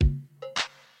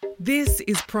This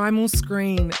is Primal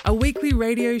Screen, a weekly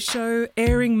radio show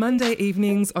airing Monday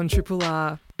evenings on Triple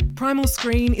R. Primal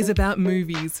Screen is about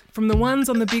movies, from the ones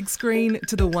on the big screen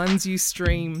to the ones you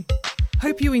stream.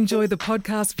 Hope you enjoy the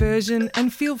podcast version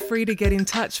and feel free to get in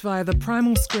touch via the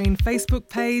Primal Screen Facebook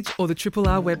page or the Triple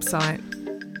R website.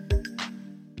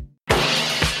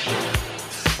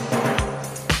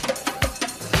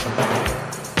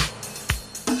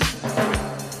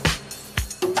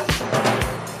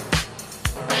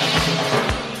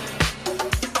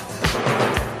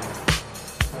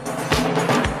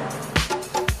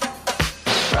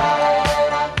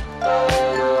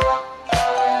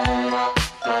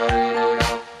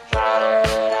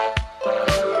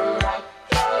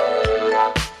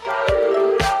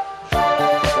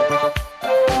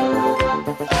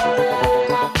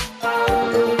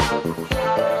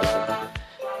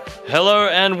 Hello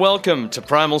and welcome to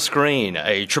Primal Screen,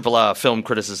 a Triple R film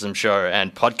criticism show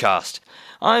and podcast.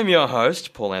 I'm your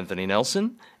host, Paul Anthony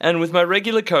Nelson, and with my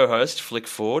regular co-host, Flick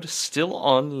Ford, still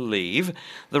on leave,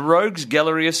 the Rogues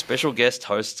Gallery of special guest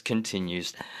hosts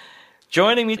continues.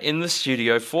 Joining me in the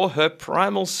studio for her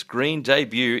Primal Screen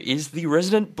debut is the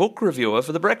resident book reviewer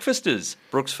for the Breakfasters.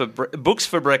 Books for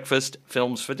breakfast,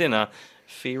 films for dinner.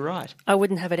 Fee Wright. I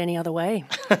wouldn't have it any other way.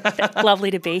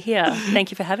 Lovely to be here.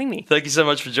 Thank you for having me. Thank you so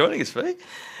much for joining us, Fee.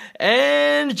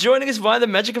 And joining us via the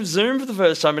magic of Zoom for the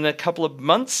first time in a couple of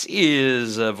months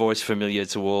is a voice familiar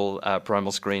to all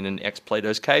Primal Screen and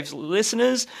ex-Plato's Caves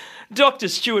listeners, Dr.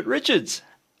 Stuart Richards.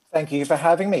 Thank you for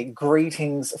having me.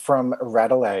 Greetings from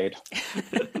Radelaide.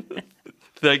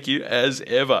 Thank you as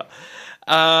ever.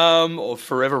 Or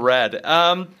forever rad.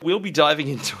 We'll be diving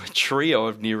into a trio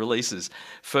of new releases.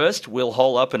 First, we'll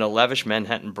hole up in a lavish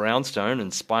Manhattan brownstone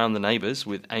and spy on the neighbours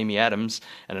with Amy Adams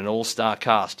and an all-star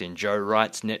cast in Joe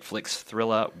Wright's Netflix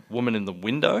thriller Woman in the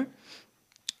Window,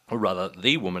 or rather,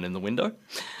 The Woman in the Window.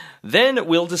 Then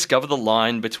we'll discover the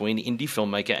line between indie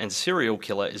filmmaker and serial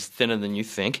killer is thinner than you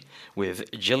think, with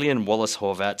Gillian Wallace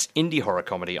Horvat's indie horror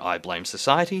comedy I Blame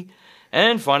Society.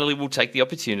 And finally, we'll take the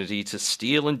opportunity to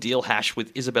steal and deal hash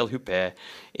with Isabelle Huppert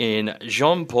in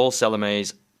Jean-Paul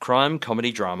Salome's crime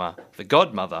comedy drama, The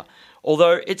Godmother,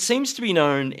 although it seems to be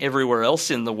known everywhere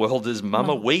else in the world as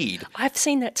Mama Weed. I've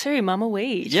seen that too, Mama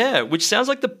Weed. Yeah, which sounds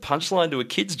like the punchline to a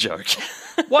kid's joke.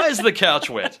 Why is the couch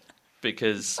wet?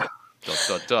 Because... ...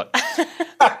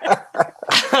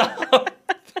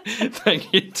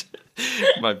 Thank you.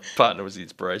 My partner was the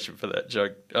inspiration for that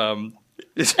joke.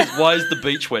 Why is the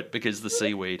beach wet? Because the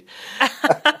seaweed.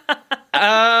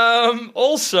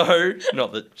 Also,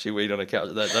 not that seaweed on a couch,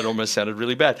 that almost sounded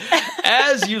really bad.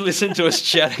 As you listen to us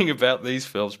chatting about these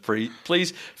films,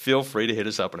 please feel free to hit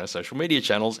us up on our social media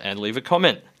channels and leave a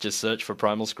comment. Just search for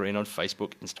Primal Screen on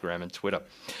Facebook, Instagram and Twitter.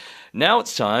 Now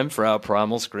it's time for our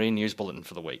Primal Screen News Bulletin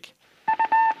for the week.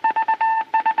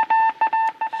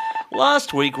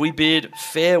 Last week we bid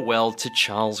farewell to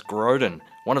Charles Grodin,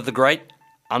 one of the great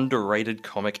underrated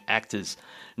comic actors.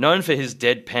 Known for his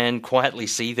deadpan, quietly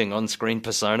seething on-screen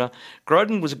persona,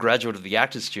 Grodin was a graduate of the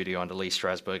Actors Studio under Lee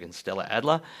Strasberg and Stella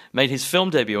Adler, made his film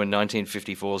debut in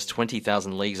 1954's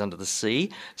 20,000 Leagues Under the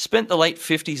Sea, spent the late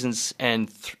 50s and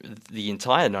the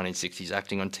entire 1960s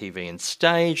acting on TV and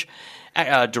stage,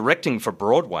 directing for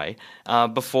Broadway,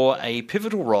 before a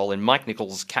pivotal role in Mike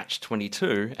Nichols'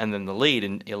 Catch-22, and then the lead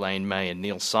in Elaine May and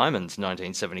Neil Simon's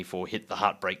 1974 hit The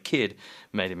Heartbreak Kid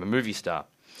made him a movie star.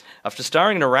 After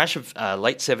starring in a rash of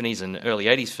late 70s and early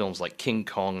 80s films like King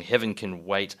Kong, Heaven Can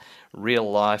Wait, Real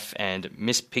Life, and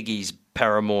Miss Piggy's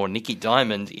paramour Nicky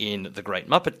Diamond in The Great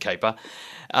Muppet Caper,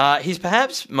 he's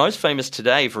perhaps most famous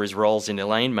today for his roles in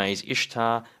Elaine May's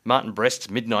Ishtar, Martin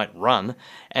Brest's Midnight Run,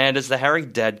 and as the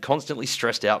harried dad constantly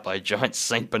stressed out by a giant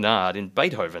Saint Bernard in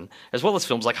Beethoven, as well as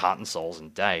films like Heart and Souls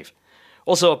and Dave.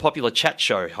 Also a popular chat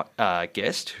show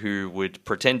guest who would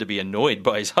pretend to be annoyed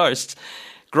by his hosts,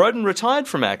 Grodin retired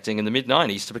from acting in the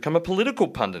mid-90s to become a political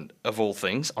pundit, of all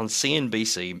things, on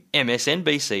CNBC,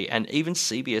 MSNBC, and even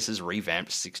CBS's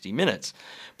revamped 60 Minutes,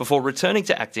 before returning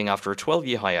to acting after a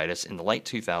 12-year hiatus in the late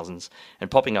 2000s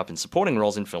and popping up in supporting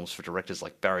roles in films for directors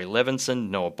like Barry Levinson,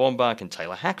 Noah Baumbach, and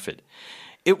Taylor Hackford.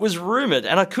 It was rumoured,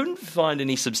 and I couldn't find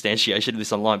any substantiation of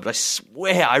this online, but I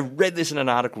swear I read this in an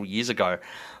article years ago,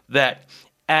 that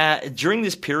during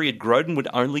this period, Grodin would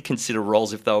only consider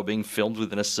roles if they were being filmed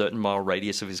within a certain mile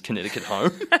radius of his Connecticut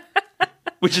home,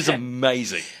 which is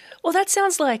amazing. Well, that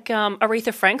sounds like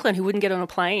Aretha Franklin, who wouldn't get on a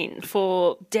plane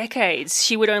for decades.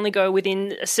 She would only go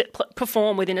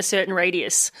perform within a certain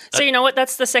radius. So you know what?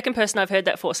 That's the second person I've heard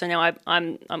that for. So now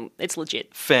I'm it's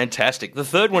legit. Fantastic. The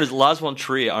third one is Lars von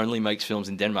Trier only makes films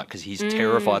in Denmark because he's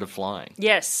terrified of flying.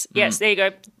 Yes. There you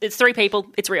go. It's 3 people.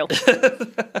 It's real.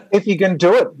 If you can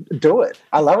do it, do it.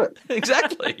 I love it.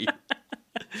 Exactly.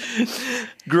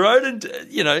 Grodin,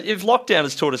 if lockdown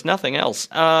has taught us nothing else,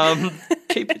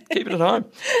 keep it at home.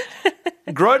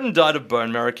 Grodin died of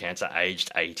bone marrow cancer,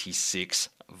 aged 86.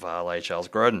 Vale Charles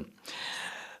Grodin.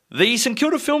 The St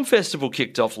Kilda Film Festival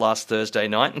kicked off last Thursday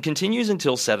night and continues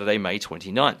until Saturday, May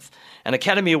 29th. An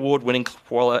Academy Award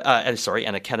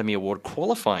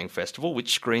qualifying festival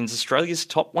which screens Australia's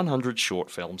top 100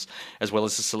 short films, as well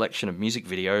as a selection of music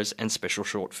videos and special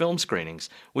short film screenings,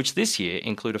 which this year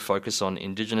include a focus on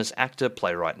Indigenous actor,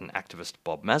 playwright and activist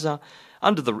Bob Mazza,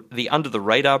 Under the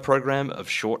Radar program of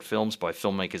short films by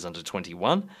filmmakers under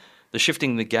 21, the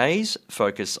Shifting the Gaze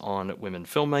focus on women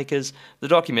filmmakers, the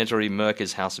documentary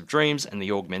Merker's House of Dreams, and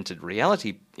the augmented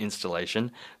reality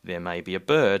installation There May Be a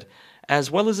Bird, as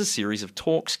well as a series of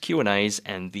talks, Q&As,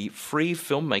 and the Free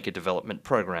Filmmaker Development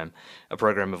Program, a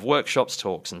program of workshops,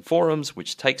 talks, and forums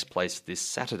which takes place this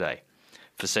Saturday.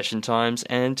 For session times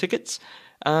and tickets,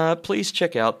 please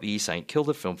check out the St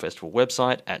Kilda Film Festival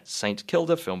website at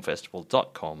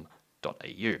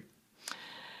stkildafilmfestival.com.au.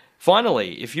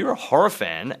 Finally, if you're a horror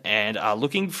fan and are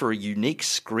looking for a unique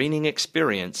screening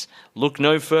experience, look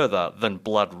no further than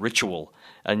Blood Ritual,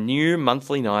 a new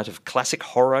monthly night of classic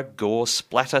horror, gore,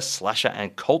 splatter, slasher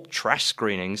and cult trash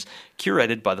screenings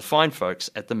curated by the fine folks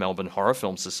at the Melbourne Horror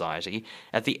Film Society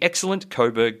at the excellent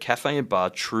Coburg Cafe and Bar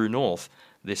True North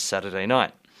this Saturday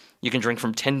night. You can drink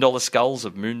from $10 skulls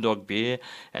of Moondog beer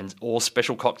or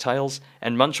special cocktails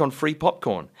and munch on free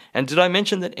popcorn. And did I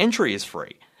mention that entry is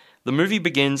free? The movie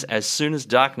begins as soon as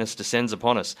darkness descends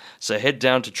upon us, so head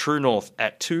down to True North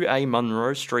at 2A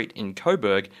Munro Street in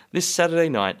Coburg this Saturday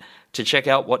night to check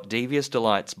out what devious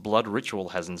delights Blood Ritual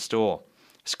has in store.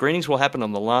 Screenings will happen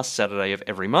on the last Saturday of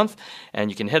every month, and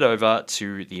you can head over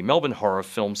to the Melbourne Horror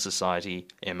Film Society,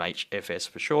 MHFS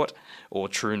for short, or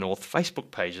True North Facebook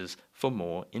pages for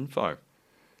more info.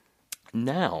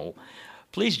 Now,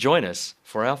 please join us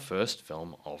for our first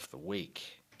film of the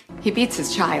week. He beats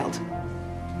his child.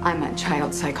 I'm a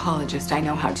child psychologist. I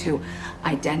know how to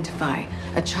identify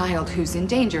a child who's in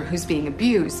danger, who's being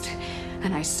abused.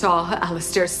 And I saw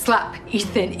Alistair slap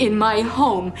Ethan in my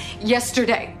home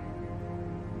yesterday.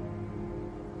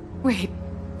 Wait,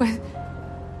 what?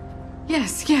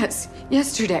 Yes,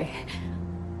 yesterday.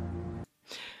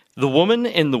 The Woman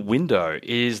in the Window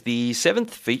is the 7th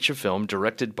feature film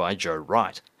directed by Joe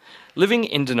Wright. Living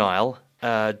in denial,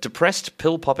 depressed,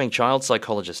 pill-popping child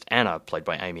psychologist Anna, played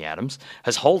by Amy Adams,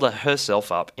 has holed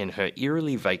herself up in her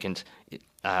eerily vacant,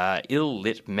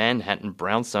 ill-lit Manhattan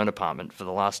brownstone apartment for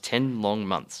the last 10 long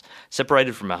months,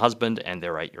 separated from her husband and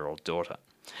their 8-year-old daughter.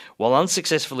 While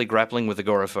unsuccessfully grappling with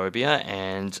agoraphobia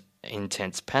and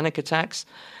intense panic attacks,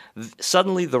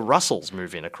 suddenly the Russells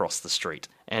move in across the street,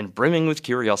 and brimming with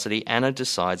curiosity, Anna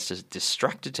decides to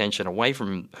distract attention away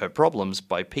from her problems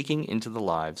by peeking into the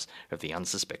lives of the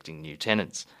unsuspecting new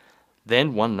tenants.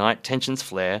 Then, one night, tensions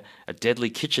flare, a deadly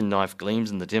kitchen knife gleams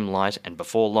in the dim light, and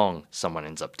before long, someone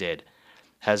ends up dead.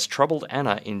 Has troubled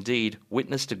Anna indeed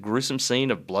witnessed a gruesome scene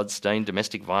of blood-stained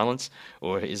domestic violence,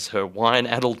 or is her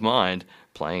wine-addled mind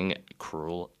playing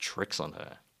cruel tricks on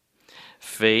her?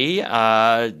 Fee,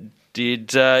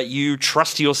 did you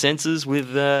trust your senses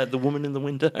with The Woman in the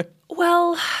Window?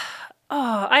 Well,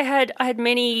 I had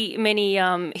many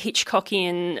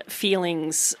Hitchcockian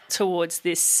feelings towards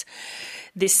this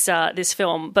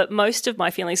film, but most of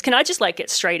my feelings, can I just get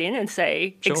straight in and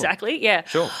say Sure. Exactly? Yeah.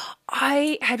 Sure.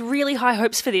 I had really high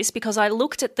hopes for this because I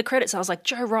looked at the credits. I was like,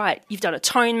 Joe Wright, you've done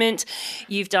Atonement,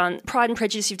 you've done Pride and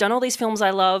Prejudice, you've done all these films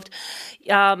I loved.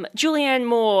 Julianne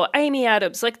Moore, Amy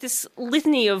Adams, this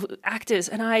litany of actors,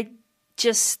 and I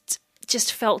just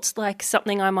felt like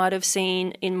something I might have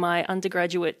seen in my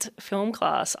undergraduate film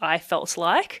class. I felt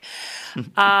like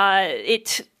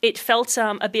it felt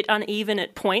a bit uneven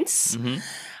at points,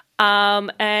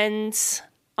 and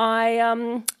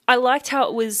I liked how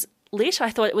it was lit. I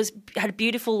thought it had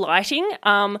beautiful lighting.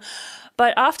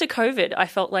 But after COVID, I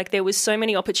felt like there was so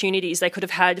many opportunities they could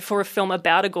have had for a film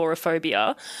about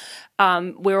agoraphobia.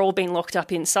 We're all being locked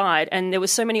up inside, and there were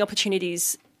so many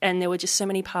opportunities, and there were just so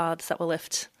many paths that were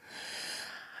left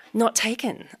not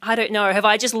taken. I don't know. Have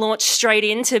I just launched straight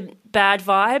into bad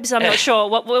vibes? I'm not sure.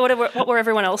 What were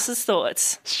everyone else's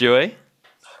thoughts? Stewie?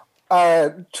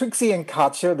 Trixie and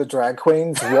Katya, the drag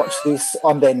queens, watch this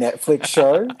on their Netflix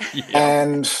show,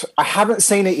 and I haven't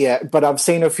seen it yet, but I've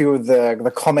seen a few of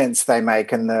the comments they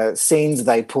make and the scenes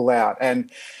they pull out, and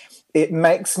it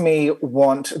makes me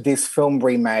want this film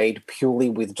remade purely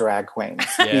with drag queens.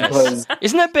 Yes. Because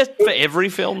isn't that best for every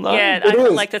film, though? Yeah, I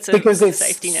feel like that's a because it's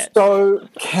safety net. so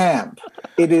camp.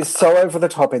 It is so over the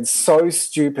top and so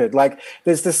stupid. Like,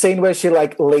 there's the scene where she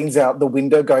like leans out the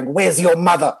window going, "Where's your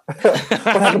mother? What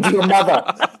happened to your mother?"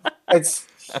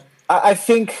 I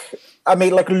think, I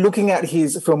mean, like, looking at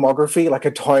his filmography, like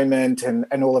Atonement and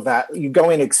all of that, you go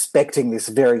in expecting this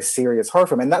very serious horror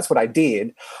film, and that's what I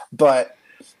did. But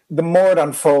the more it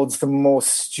unfolds, the more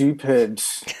stupid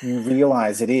you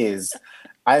realize it is.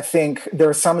 I think there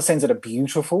are some scenes that are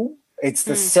beautiful. It's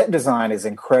the set design is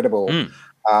incredible.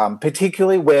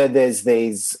 Particularly where there's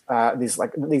these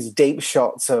deep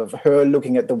shots of her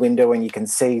looking at the window and you can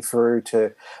see through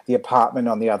to the apartment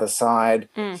on the other side.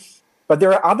 But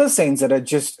there are other scenes that are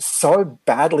just so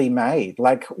badly made.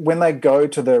 Like when they go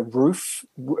to the roof,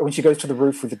 when she goes to the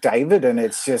roof with David, and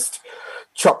it's just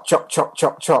chop, chop, chop,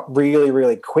 chop, chop, really,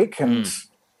 really quick. And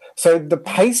so the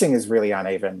pacing is really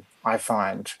uneven, I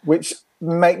find, which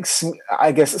makes,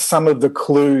 I guess, some of the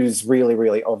clues really,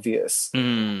 really obvious.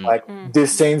 Like,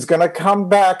 this scene's going to come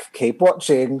back, keep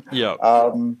watching.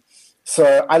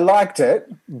 So I liked it,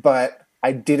 but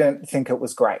I didn't think it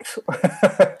was great.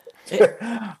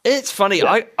 It's funny.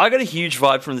 I got a huge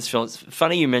vibe from this film. It's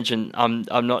funny you mentioned, I'm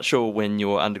not sure when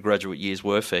your undergraduate years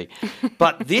were, Fee,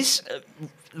 but this...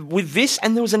 with this,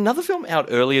 and there was another film out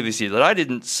earlier this year that I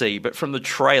didn't see, but from the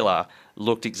trailer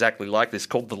looked exactly like this,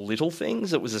 called The Little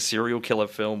Things. It was a serial killer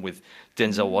film with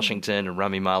Denzel Washington and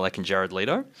Rami Malek and Jared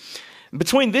Leto.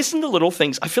 Between this and The Little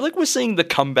Things, I feel like we're seeing the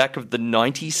comeback of the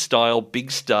 90s style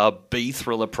big star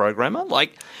B-thriller programmer.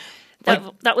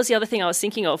 That was the other thing I was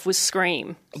thinking of, was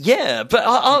Scream. Yeah, but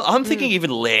I'm thinking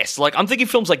even less. Like, I'm thinking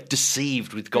films like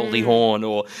Deceived with Goldie Hawn,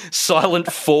 or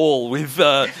Silent Fall with,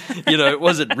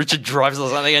 was it Richard Dreyfuss or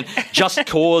something, and Just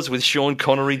Cause with Sean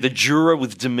Connery, The Juror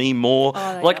with Demi Moore.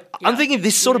 I'm thinking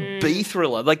this sort of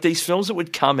B-thriller, like these films that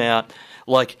would come out,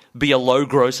 like, be a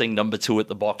low-grossing number 2 at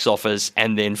the box office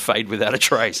and then fade without a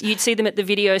trace. You'd see them at the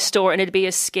video store and it'd be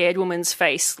a scared woman's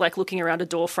face, like looking around a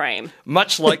door frame.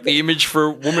 Much like the image for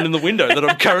a woman in the window that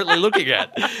I'm currently looking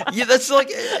at. Yeah, that's like,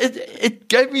 it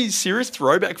gave me serious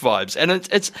throwback vibes. And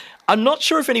it's I'm not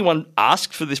sure if anyone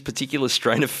asked for this particular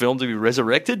strain of film to be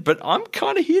resurrected, but I'm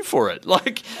kind of here for it.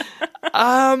 Like,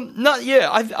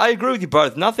 I agree with you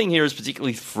both. Nothing here is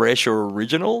particularly fresh or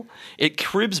original. It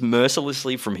cribs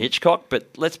mercilessly from Hitchcock,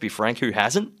 but let's be frank, who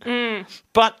hasn't?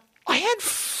 But I had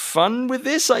fun with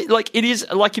this. It is,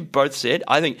 like you both said,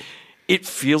 I think it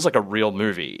feels like a real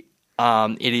movie.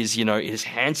 It is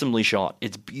handsomely shot.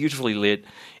 It's beautifully lit.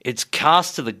 It's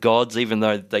cast to the gods, even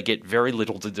though they get very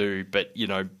little to do, but,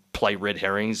 play red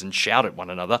herrings and shout at one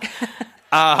another.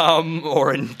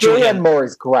 Julianne Moore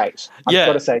is great. I've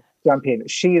got to say, jump in.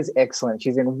 She is excellent.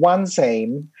 She's in one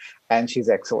scene and she's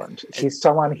excellent. She's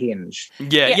so unhinged.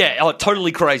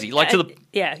 Totally crazy. Like to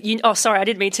the sorry, I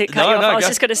didn't mean to cut you off. I was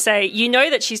just going to say,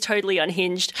 that she's totally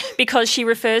unhinged because she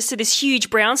refers to this huge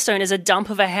brownstone as a dump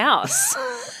of a house.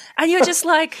 And you're just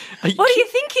like, what are you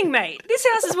thinking, mate? This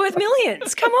house is worth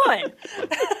millions. Come on.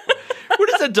 What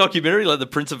is that documentary, like The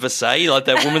Prince of Versailles, like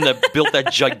that woman that built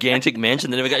that gigantic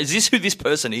mansion that never goes, is this who this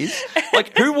person is?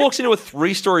 Like, who walks into a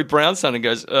 3-story brownstone and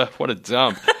goes, what a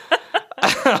dump?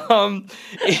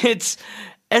 It's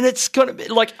kind of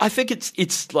like, I think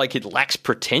it's like it lacks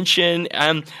pretension.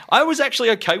 I was actually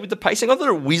okay with the pacing. I thought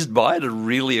it whizzed by at a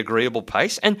really agreeable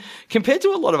pace. And compared to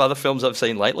a lot of other films I've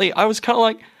seen lately, I was kind of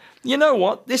like, you know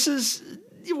what?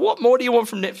 What more do you want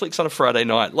from Netflix on a Friday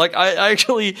night? Like, I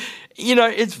actually,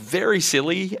 it's very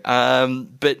silly.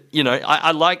 But,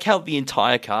 I like how the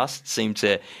entire cast seem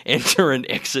to enter and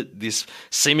exit this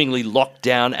seemingly locked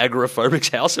down agoraphobic's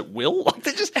house at will. Like,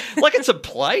 they're just, like it's a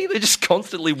play. They're just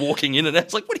constantly walking in and out.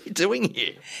 It's like, what are you doing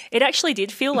here? It actually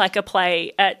did feel like a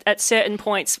play at certain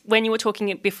points. When you were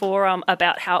talking before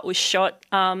about how it was shot,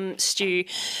 Stu,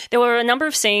 there were a number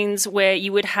of scenes where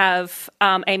you would have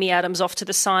Amy Adams off to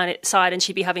the side and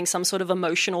she'd be having some sort of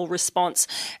emotional response,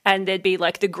 and there'd be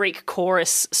like the Greek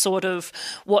chorus sort of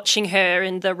watching her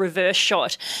in the reverse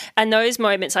shot. And those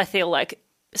moments, I feel like,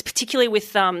 particularly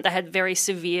with they had very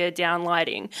severe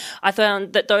downlighting, I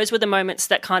found that those were the moments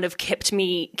that kind of kept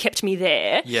me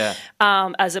there. Yeah.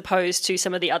 As opposed to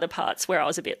some of the other parts where I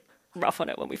was a bit rough on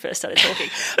it when we first started talking.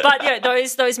 But yeah,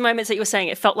 those moments that you were saying,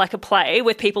 it felt like a play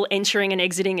with people entering and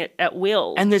exiting it at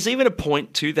will. And there's even a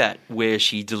point to that where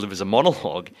she delivers a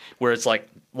monologue where it's like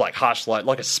harsh light,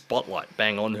 like a spotlight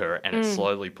bang on her, and it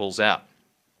slowly pulls out.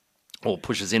 or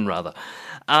pushes in rather.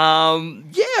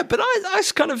 Yeah, but I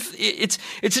kind of it's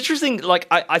interesting. Like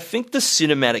I think the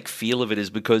cinematic feel of it is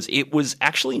because it was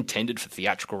actually intended for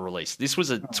theatrical release. This was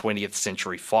a 20th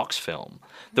Century Fox film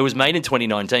that was made in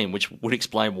 2019, which would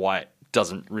explain why it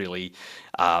doesn't really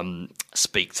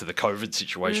speak to the COVID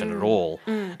situation at all.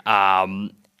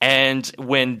 And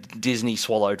when Disney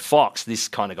swallowed Fox, this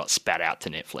kind of got spat out to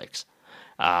Netflix.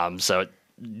 So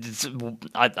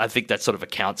I think that sort of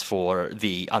accounts for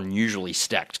the unusually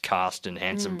stacked cast and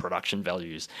handsome production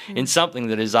values in something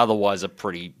that is otherwise a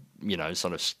pretty,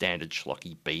 sort of standard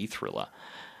schlocky B thriller.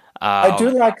 I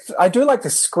do like the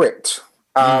script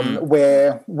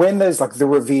where when there's like the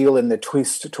reveal and the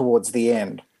twist towards the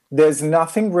end, there's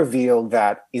nothing revealed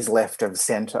that is left of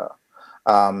center.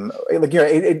 In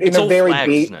a very flagged,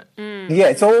 B, isn't it? Yeah,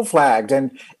 it's all flagged,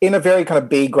 and in a very kind of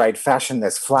B grade fashion,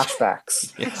 there's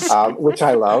flashbacks, which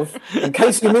I love. In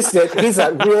case you missed it, here's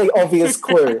that really obvious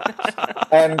clue.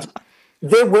 And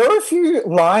there were a few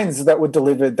lines that were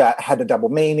delivered that had a double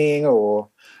meaning, or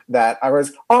that I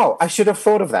was, I should have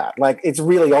thought of that. Like, it's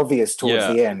really obvious towards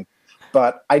the end.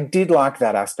 But I did like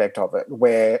that aspect of it,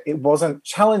 where it wasn't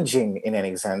challenging in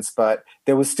any sense, but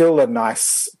there was still a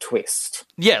nice twist.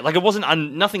 Yeah, like it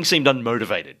wasn't. Nothing seemed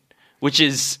unmotivated, which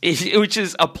is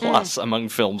a plus among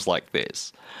films like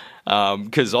this,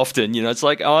 because often it's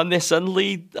like, and there's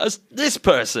suddenly this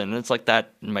person, and it's like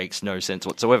that makes no sense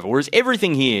whatsoever. Whereas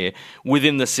everything here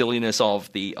within the silliness of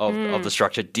the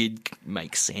structure did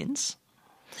make sense.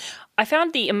 I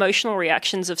found the emotional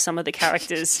reactions of some of the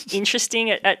characters interesting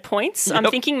at points. Yep.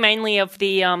 I'm thinking mainly of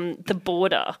the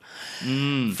boarder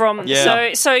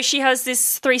So she has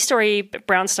this 3-story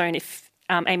brownstone. If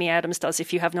Amy Adams does,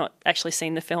 if you have not actually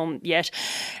seen the film yet,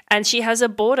 and she has a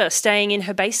boarder staying in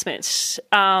her basement,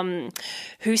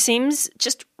 who seems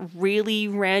just really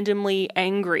randomly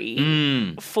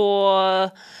angry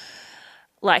for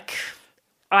like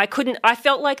I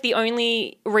felt like the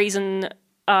only reason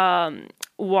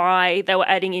why they were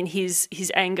adding in his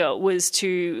anger was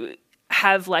to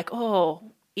have like,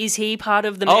 is he part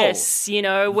of the mess?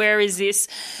 Where is this?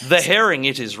 The herring,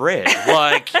 it is red.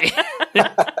 Like,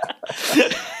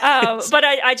 but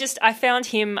I found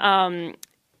him.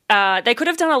 They could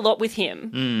have done a lot with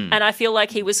him, and I feel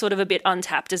like he was sort of a bit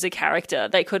untapped as a character.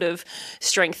 They could have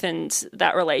strengthened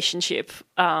that relationship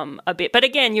a bit. But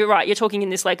again, you're right. You're talking in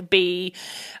this like B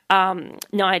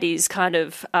 90s kind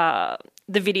of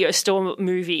the video store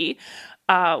movie.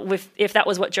 If that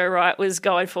was what Joe Wright was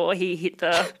going for, he hit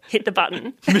the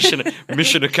button.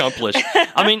 Mission accomplished.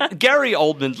 I mean, Gary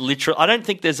Oldman literally. I don't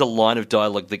think there's a line of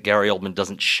dialogue that Gary Oldman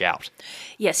doesn't shout.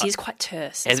 Yes, he's quite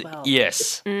terse as well.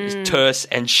 Yes, he's terse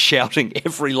and shouting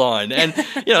every line, and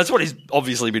that's what he's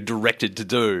obviously been directed to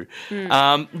do.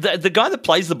 The guy that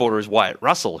plays the boarder is Wyatt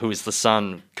Russell, who is the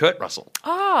son Kurt Russell,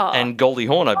 and Goldie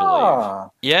Hawn, I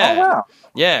believe. Yeah. Oh wow.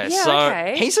 Yeah, so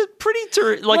okay. He's a pretty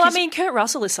Kurt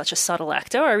Russell is such a subtle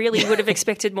actor. I really would have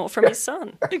expected more from his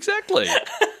son. Exactly.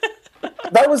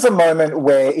 That was a moment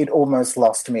where it almost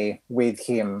lost me with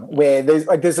him, where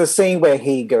there's a scene where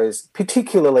he goes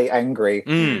particularly angry,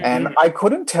 and I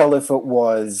couldn't tell if it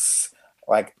was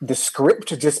like the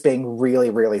script just being really,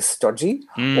 really stodgy,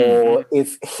 or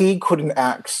if he couldn't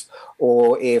act,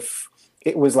 or if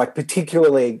it was like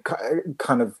particularly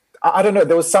kind of, I don't know,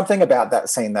 there was something about that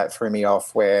scene that threw me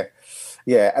off where,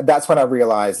 that's when I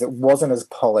realised it wasn't as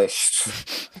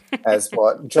polished as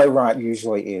what Joe Wright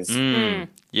usually is.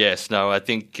 Yes, no, I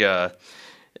think, I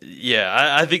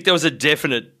think there was a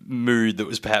definite mood that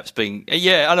was perhaps being,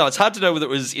 I know, it's hard to know whether it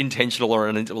was intentional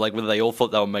or like whether they all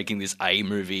thought they were making this A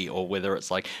movie or whether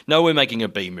it's like, no, we're making a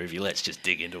B movie, let's just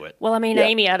dig into it. Well, I mean,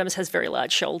 Amy Adams has very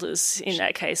large shoulders in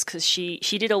that case because she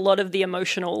did a lot of the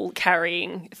emotional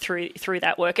carrying through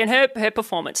that work, and her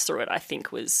performance through it, I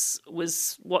think, was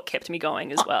what kept me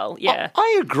going as well. Yeah,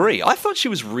 I agree. I thought she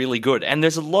was really good, and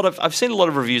I've seen a lot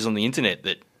of reviews on the internet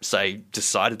that say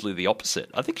decidedly the opposite.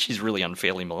 I think she's really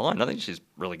unfairly maligned. I think she's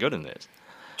really good in this.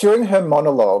 During her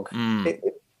monologue,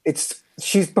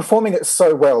 she's performing it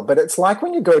so well, but it's like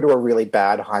when you go to a really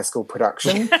bad high school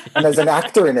production and there's an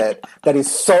actor in it that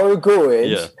is so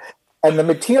good and the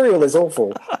material is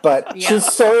awful, but she's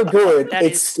so good,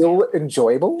 it's still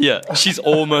enjoyable. Yeah, she's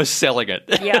almost selling it.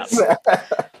 Yeah.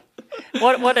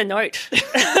 What a note.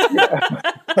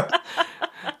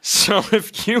 So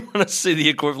if you want to see the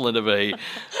equivalent of a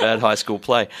bad high school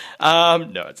play,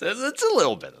 no, it's a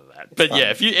little bit of that. But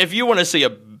if you want to see a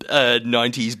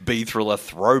 90s B thriller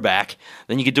throwback,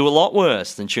 then you could do a lot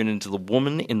worse than tune into The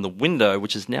Woman in the Window,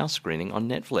 which is now screening on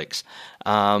Netflix.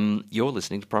 You're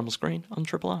listening to Primal Screen on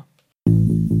Triple R.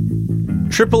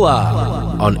 Triple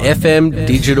R on FM,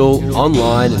 digital,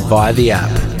 online, and via the app.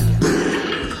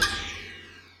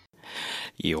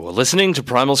 You're listening to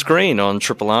Primal Screen on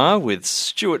Triple R with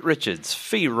Stuart Richards,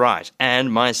 Fee Wright,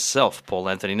 and myself, Paul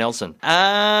Anthony Nelson.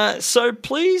 So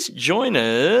please join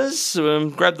us,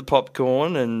 grab the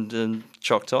popcorn and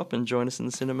Choc Top and join us in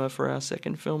the cinema for our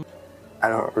second film. I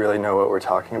don't really know what we're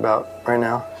talking about right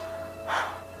now.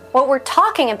 What we're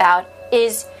talking about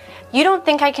is you don't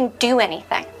think I can do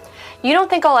anything. You don't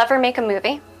think I'll ever make a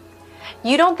movie.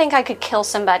 You don't think I could kill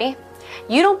somebody.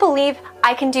 You don't believe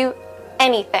I can do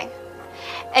anything.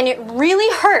 And it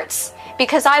really hurts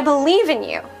because I believe in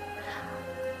you.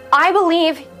 I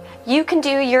believe you can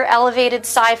do your elevated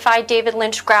sci-fi David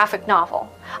Lynch graphic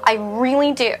novel. I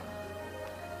really do.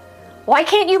 Why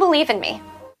can't you believe in me?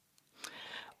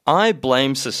 I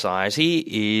Blame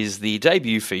Society is the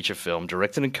debut feature film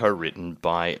directed and co-written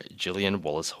by Gillian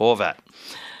Wallace Horvat.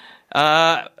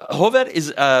 Horvat is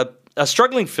a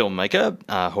struggling filmmaker,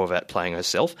 Horvat playing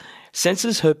herself,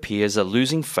 senses her peers are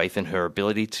losing faith in her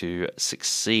ability to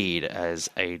succeed as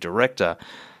a director,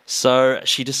 so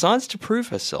she decides to prove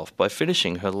herself by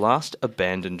finishing her last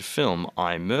abandoned film,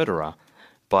 I, Murderer,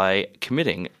 by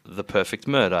committing the perfect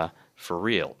murder for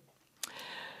real.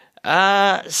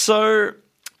 So,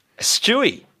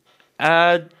 Stewie,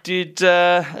 did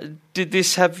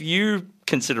this have you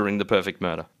considering the perfect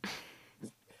murder?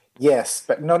 Yes,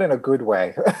 but not in a good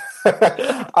way.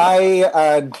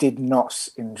 I did not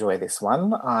enjoy this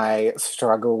one. I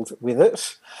struggled with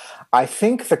it. I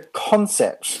think the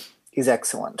concept is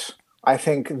excellent. I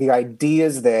think the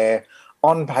ideas there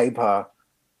on paper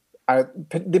are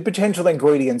the potential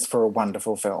ingredients for a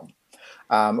wonderful film.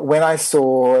 When I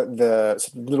saw the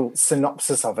sort of little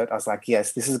synopsis of it, I was like,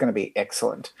 yes, this is going to be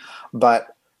excellent. But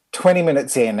 20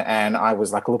 minutes in and I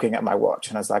was like looking at my watch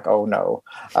and I was like, oh no.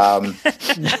 Oh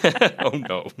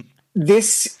no.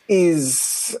 This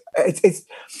is,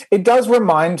 it does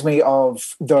remind me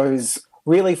of those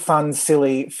really fun,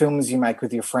 silly films you make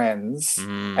with your friends.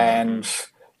 And,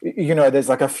 you know, there's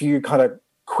like a few kind of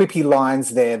quippy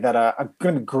lines there that are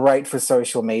going to be great for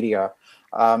social media.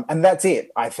 And that's it,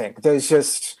 I think.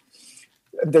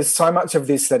 There's so much of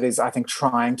this that is, I think,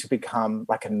 trying to become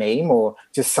like a meme or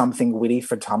just something witty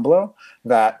for Tumblr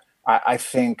that I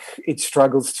think it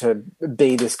struggles to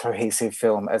be this cohesive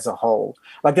film as a whole.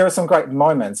 Like, there are some great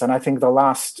moments, and I think the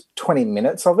last 20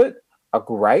 minutes of it are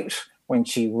great when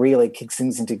she really kicks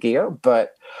things into gear.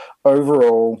 But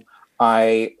overall,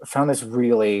 I found this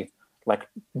really, like,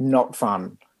 not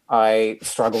fun. I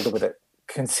struggled with it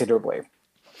considerably.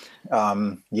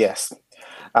 Yes.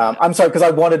 I'm sorry, because I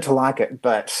wanted to like it,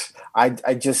 but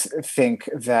I just think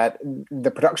that the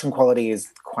production quality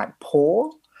is quite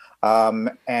poor.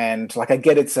 And like, I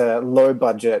get it's a low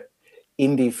budget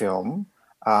indie film.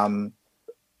 That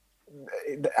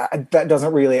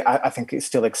doesn't really, I think it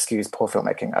still excuse poor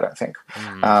filmmaking, I don't think.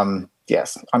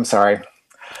 Yes, I'm sorry.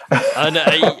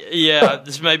 Yeah,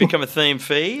 this may become a theme,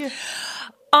 Fee.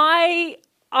 I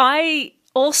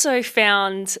also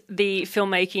found the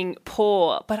filmmaking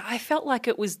poor, but I felt like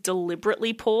it was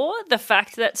deliberately poor. The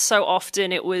fact that so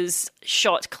often it was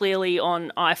shot clearly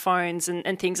on iPhones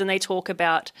and things, and they talk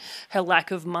about her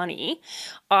lack of money.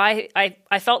 I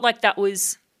felt like that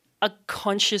was a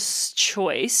conscious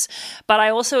choice, but I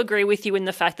also agree with you in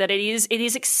the fact that it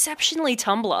is exceptionally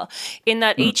Tumblr in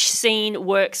that each scene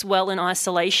works well in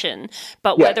isolation,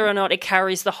 but whether or not it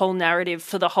carries the whole narrative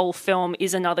for the whole film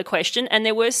is another question. And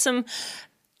there were some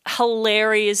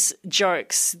hilarious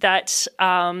jokes that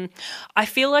I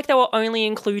feel like they were only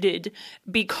included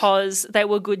because they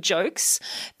were good jokes.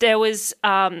 There was,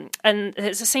 and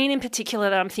there's a scene in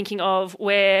particular that I'm thinking of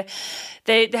where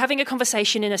they're having a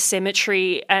conversation in a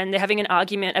cemetery and they're having an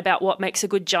argument about what makes a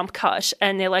good jump cut.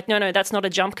 And they're like, no, that's not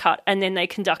a jump cut. And then they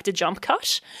conduct a jump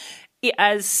cut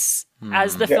as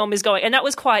the film is going. And that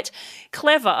was quite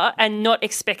clever and not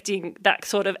expecting that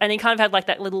sort of, and he kind of had like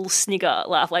that little snigger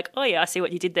laugh, like, oh yeah, I see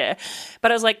what you did there. But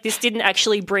I was like, this didn't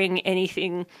actually bring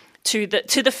anything to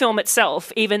the film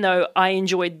itself, even though I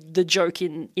enjoyed the joke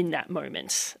in that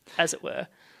moment, as it were.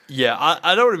 Yeah,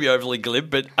 I don't want to be overly glib,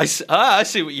 but I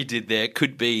see what you did there.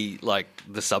 Could be like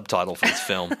the subtitle for this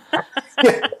film.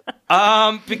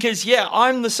 Because yeah,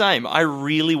 I'm the same. I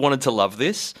really wanted to love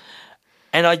this.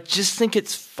 And I just think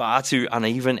it's far too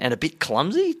uneven and a bit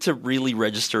clumsy to really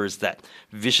register as that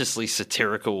viciously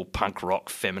satirical punk rock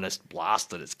feminist blast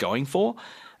that it's going for.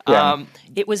 Yeah.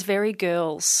 It was very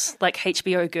girls, like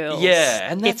HBO Girls. Yeah,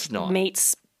 and that's it not...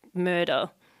 meets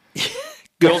murder.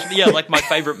 Girls, yeah, like My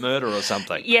Favorite Murder or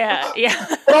something. Yeah.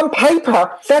 But on paper,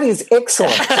 that is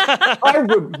excellent. I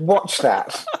would watch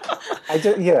that. I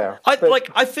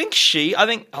think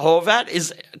Horvat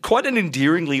is quite an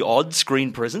endearingly odd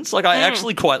screen presence. Like, I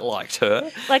actually quite liked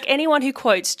her. Like, anyone who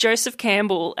quotes Joseph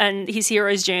Campbell and his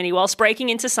hero's journey whilst breaking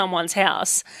into someone's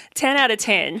house, 10 out of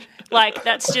 10. Like,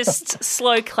 that's just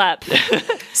slow clap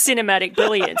cinematic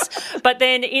brilliance. But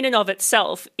then, in and of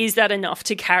itself, is that enough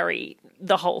to carry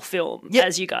the whole film,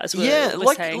 as you guys were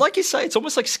saying? Like you say, it's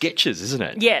almost like sketches, isn't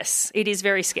it? Yes, it is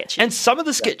very sketchy. And some of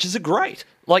the sketches are great.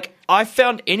 Like, I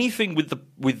found anything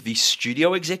with the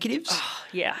studio executives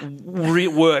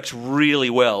worked really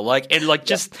well. Like, and like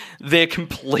just their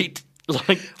complete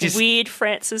weird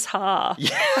Frances Ha.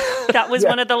 Yeah. That was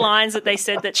one of the lines that they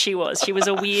said that she was. She was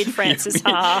a weird Frances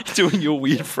Ha. Doing your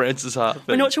weird Frances Ha thing.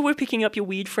 We're not sure we're picking up your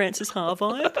weird Frances Ha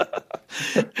vibe.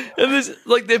 And there's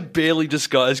they're barely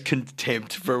disguised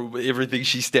contempt for everything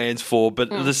she stands for, but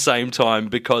at the same time,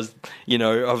 because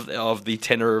of the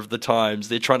tenor of the times,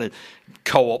 they're trying to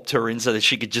co-opt her in so that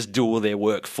she could just do all their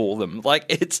work for them.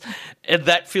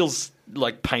 That feels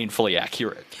like painfully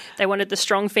accurate. They wanted the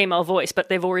strong female voice, but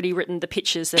they've already written the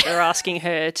pictures that they're asking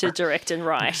her to direct and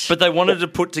write. But they wanted to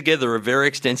put together a very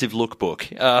extensive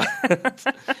lookbook.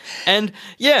 And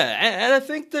I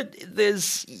think that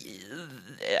there's,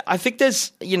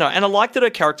 and I like that her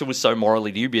character was so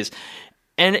morally dubious.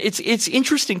 And it's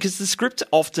interesting because the script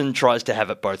often tries to have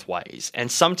it both ways. And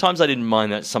sometimes I didn't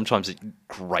mind that. Sometimes it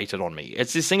grated on me.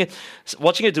 It's this thing of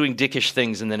watching her doing dickish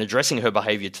things and then addressing her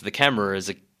behaviour to the camera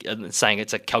as saying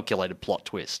it's a calculated plot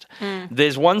twist.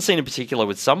 There's one scene in particular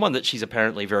with someone that she's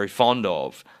apparently very fond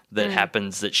of that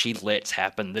happens, that she lets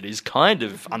happen, that is kind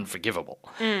of unforgivable.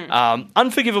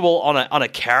 Unforgivable on a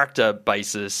character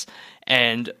basis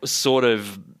and sort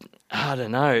of, I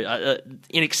don't know,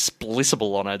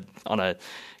 inexplicable on a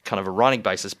kind of a writing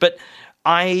basis. But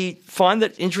I find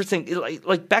that interesting.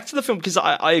 Like back to the film, because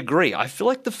I agree. I feel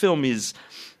like the film is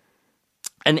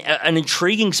an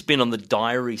intriguing spin on the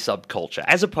diary subculture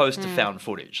as opposed to found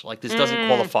footage. Like, this doesn't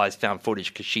qualify as found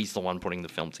footage because she's the one putting the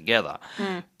film together.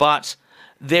 But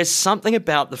there's something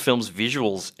about the film's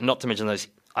visuals, not to mention those.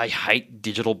 I hate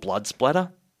digital blood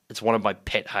splatter. It's one of my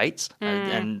pet hates,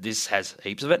 and this has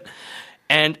heaps of it.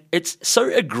 And it's so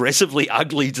aggressively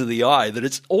ugly to the eye that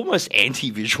it's almost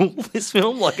anti-visual, this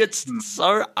film. Like, it's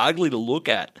so ugly to look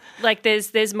at. Like,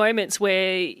 there's moments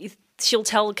where she'll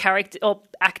tell character or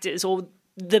actors or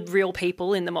the real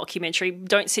people in the mockumentary,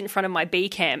 don't sit in front of my B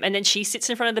cam, and then she sits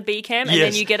in front of the B cam, and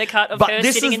then you get a cut of her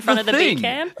sitting in front of the B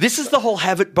cam. This is the whole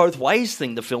have it both ways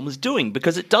thing the film is doing,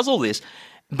 because it does all this,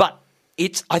 but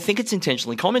I think it's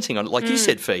intentionally commenting on it, like you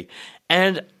said, Fee.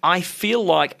 And I feel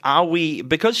like,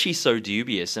 because she's so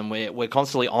dubious and we're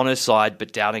constantly on her side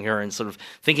but doubting her and sort of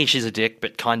thinking she's a dick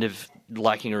but kind of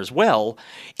liking her as well,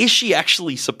 is she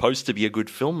actually supposed to be a good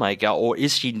filmmaker, or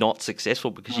is she not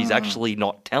successful because she's actually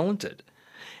not talented?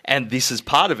 And this is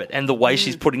part of it. And the way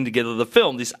she's putting together the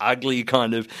film, this ugly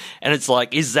kind of... And it's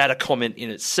like, is that a comment in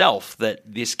itself that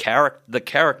the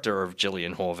character of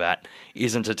Gillian Horvat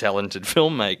isn't a talented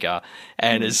filmmaker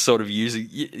and is sort of using...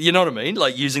 You know what I mean?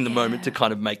 Like, using the moment to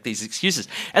kind of make these excuses.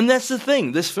 And that's the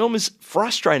thing. This film is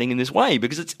frustrating in this way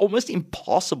because it's almost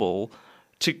impossible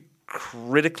to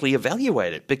critically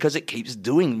evaluate it because it keeps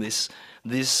doing this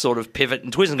sort of pivot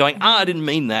and twist and going, I didn't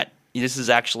mean that. This is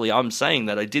actually, I'm saying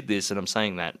that I did this and I'm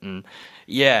saying that. And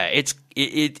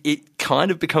it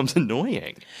kind of becomes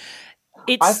annoying.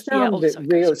 I found it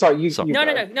really... Sorry, you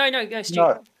No,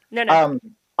 Stu. No.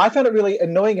 I found it really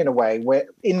annoying in a way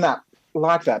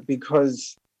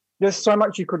because there's so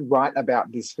much you could write about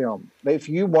this film. If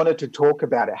you wanted to talk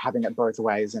about it, having it both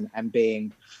ways and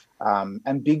being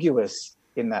ambiguous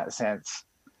in that sense,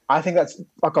 I think that's,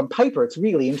 like, on paper, it's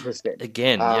really interesting.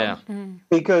 Again,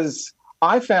 because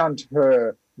I found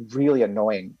her really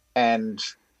annoying, and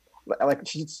like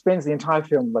she spends the entire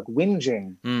film like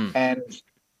whinging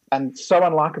and so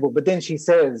unlikable. But then she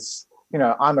says,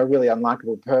 I'm a really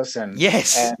unlikable person.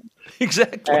 Yes,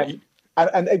 exactly.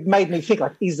 And it made me think,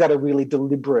 like, is that a really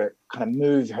deliberate kind of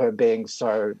move, her being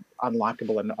so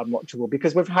unlikable and unwatchable?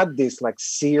 Because we've had this like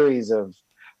series of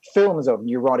films of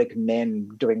neurotic men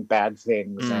doing bad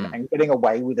things and getting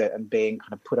away with it and being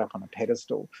kind of put up on a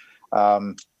pedestal.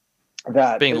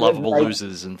 That being lovable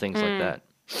losers and things like that.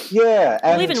 Yeah.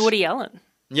 And even Woody Allen.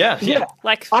 Yeah.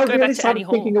 Like, I go really back to started Annie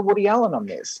Hall. thinking of Woody Allen on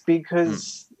this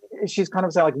because she's kind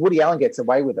of saying, like, Woody Allen gets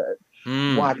away with it.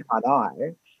 Why can't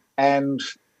I? And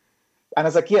I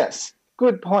was like, yes,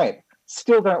 good point.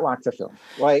 Still don't like the film.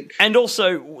 Like, and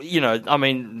also, I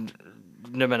mean,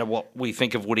 no matter what we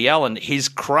think of Woody Allen, his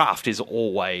craft is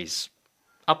always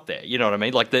up there. You know what I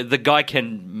mean? Like the guy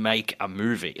can make a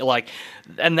movie. Like,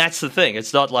 and that's the thing.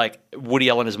 It's not like Woody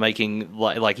Allen is making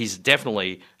like he's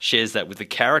definitely shares that with the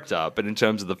character, but in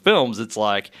terms of the films, it's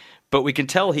like. But we can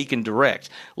tell he can direct.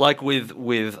 Like with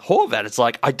Horvath, it's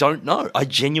like I don't know. I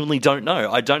genuinely don't know.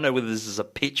 I don't know whether this is a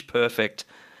pitch perfect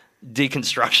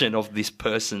deconstruction of this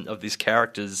person, of this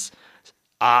character's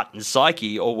art and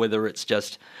psyche, or whether it's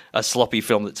just a sloppy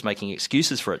film that's making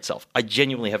excuses for itself. I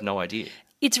genuinely have no idea.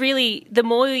 It's really, the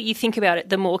more you think about it,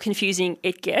 the more confusing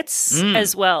it gets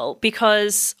as well,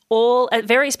 because at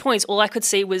various points, all I could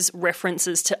see was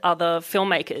references to other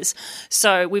filmmakers.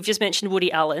 So we've just mentioned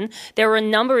Woody Allen. There are a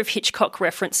number of Hitchcock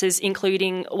references,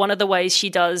 including one of the ways she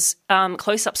does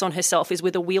close-ups on herself is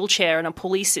with a wheelchair and a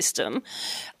pulley system,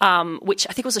 which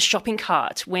I think was a shopping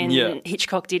cart when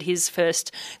Hitchcock did his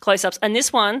first close-ups. And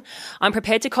this one, I'm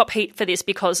prepared to cop heat for this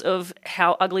because of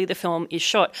how ugly the film is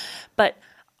shot. But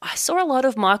I saw a lot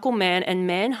of Michael Mann and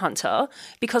Manhunter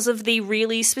because of the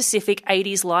really specific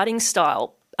 80s lighting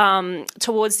style.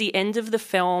 Towards the end of the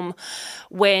film,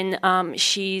 when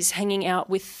she's hanging out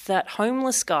with that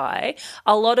homeless guy,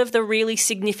 a lot of the really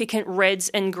significant reds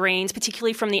and greens,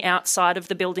 particularly from the outside of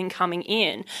the building coming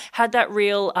in, had that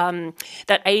real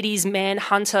that 80s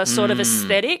Manhunter sort of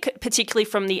aesthetic, particularly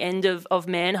from the end of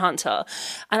Manhunter.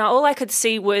 And all I could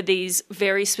see were these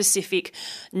very specific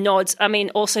nods. I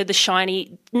mean, also the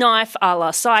shiny knife a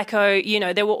la Psycho. You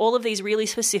know, there were all of these really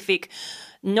specific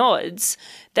nods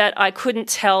that I couldn't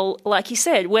tell, like you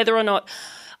said, whether or not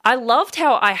I loved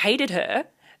how I hated her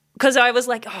because I was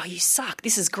like, oh, you suck.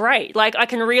 This is great. Like, I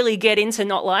can really get into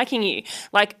not liking you.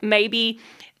 Like, maybe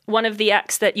one of the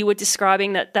acts that you were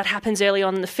describing that happens early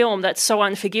on in the film that's so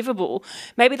unforgivable,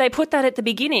 maybe they put that at the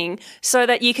beginning so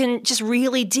that you can just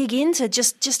really dig into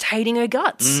just hating her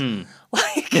guts.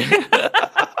 Like, you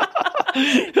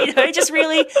know, just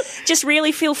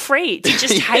really feel free to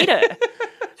just hate her.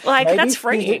 Like, maybe that's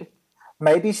freaking.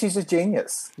 Maybe she's a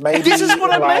genius. Maybe this is what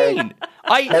I mean.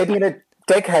 Maybe in a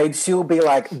decade she'll be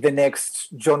like the next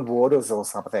John Waters or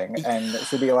something, and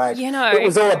she'll be like, you know, it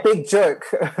was all a big joke.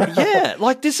 Yeah,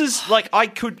 like this is like I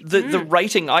could the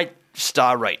rating. I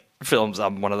star rate films.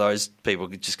 I'm one of those people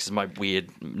just because of my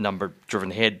weird number driven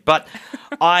head. But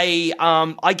I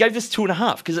gave this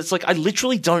 2.5 because it's like I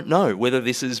literally don't know whether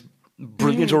this is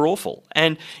brilliant or awful,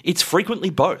 and it's frequently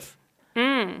both.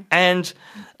 And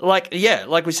like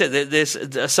we said,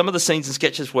 there's some of the scenes and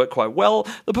sketches work quite well.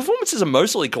 The performances are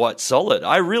mostly quite solid.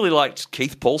 I really liked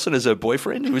Keith Paulson as her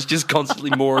boyfriend, who was just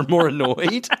constantly more and more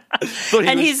annoyed.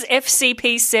 His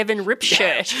FCP7 rip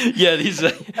shirt. Yeah,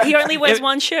 he only wears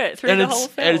one shirt through the whole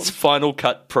film. And it's Final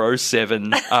Cut Pro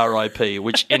 7 RIP,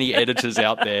 which any editors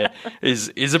out there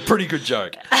is a pretty good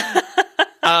joke.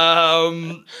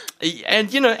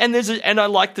 And you know, and I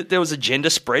like that there was a gender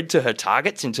spread to her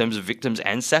targets in terms of victims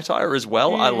and satire as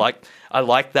well. I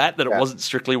like that it wasn't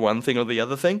strictly one thing or the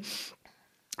other thing.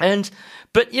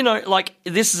 But you know, like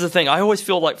this is the thing. I always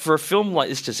feel like for a film like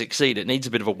this to succeed, it needs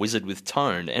a bit of a wizard with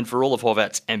tone. And for all of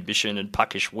Horvath's ambition and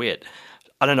puckish wit,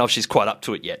 I don't know if she's quite up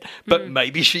to it yet, but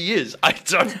maybe she is. I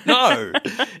don't know.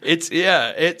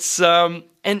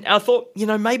 And I thought, you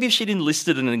know, maybe if she'd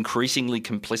enlisted an increasingly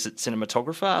complicit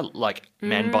cinematographer like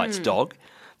Man Bites Dog,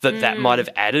 that might have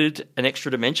added an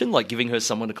extra dimension, like giving her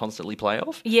someone to constantly play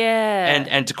off. Yeah.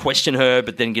 And to question her,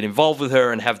 but then get involved with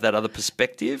her and have that other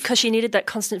perspective. Because she needed that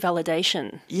constant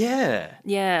validation. Yeah.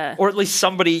 Yeah. Or at least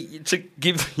somebody to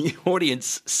give the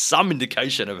audience some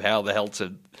indication of how the hell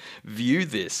to view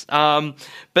this.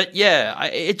 But yeah,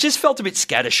 it just felt a bit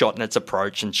scattershot in its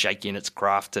approach and shaky in its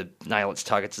craft to nail its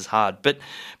targets as hard. But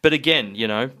again, you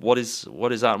know, what is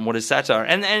art and what is satire?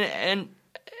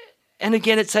 And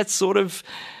again, it's that sort of,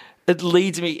 it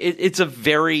leads me, it's a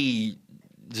very,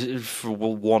 for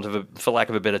lack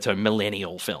of a better term,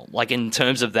 millennial film. Like in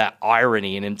terms of that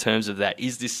irony and in terms of that,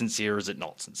 is this sincere or is it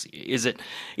not sincere? Is it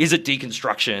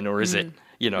deconstruction or is it,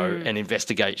 you know, an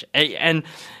investigation? And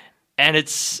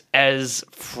it's as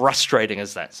frustrating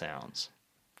as that sounds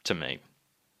to me.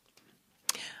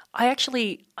 I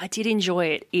did enjoy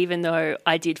it, even though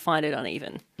I did find it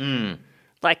uneven.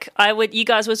 Like you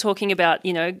guys were talking about,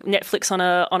 you know, Netflix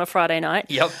on a Friday night.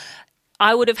 Yep.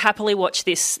 I would have happily watched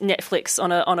this Netflix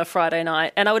on a Friday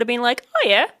night, and I would have been like, oh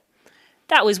yeah,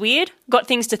 that was weird. Got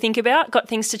things to think about, got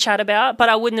things to chat about, but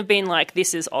I wouldn't have been like,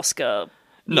 this is Oscar,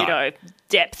 you know,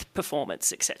 depth,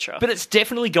 performance, etc. But it's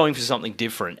definitely going for something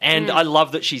different. And I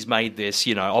love that she's made this,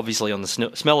 obviously on the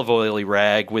Smell of Oily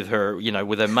Rag with her,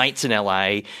 with her mates in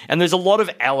LA. And there's a lot of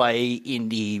LA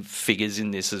indie figures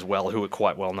in this as well who are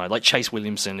quite well known. Like Chase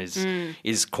Williamson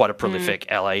is quite a prolific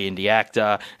LA indie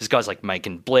actor. There's guys like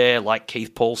Macon Blair, like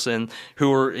Keith Paulson,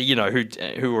 who are,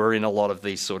 who are in a lot of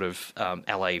these sort of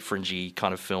LA fringy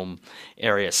kind of film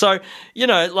area. So,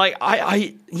 like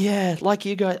like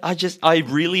you guys, I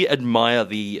really admire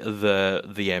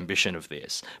the ambition of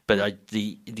this, but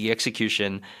the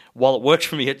execution, while it worked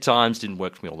for me at times, didn't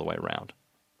work for me all the way around.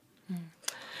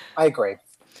 I agree.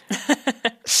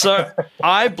 So,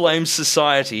 I Blame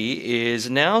Society is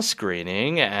now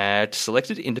screening at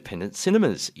selected independent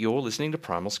cinemas. You're listening to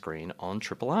Primal Screen on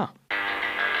Triple R.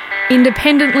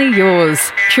 Independently yours,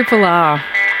 Triple R.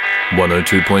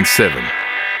 102.7.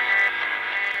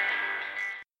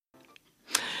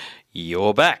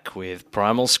 You're back with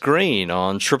Primal Screen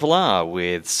on Triple R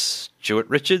with Stuart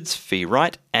Richards, Fee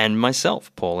Wright, and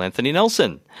myself, Paul Anthony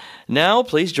Nelson. Now,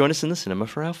 please join us in the cinema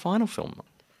for our final film.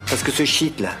 Parce que ce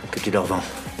shit-là que tu leur vends,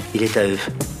 il est à eux.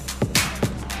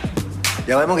 Il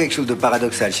y a vraiment quelque chose de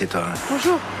paradoxal chez toi. Hein.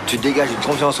 Bonjour. Tu dégages une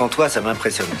confiance en toi, ça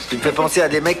m'impressionne. Tu me fais penser à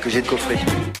des mecs que j'ai de coffrés.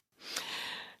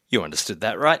 You understood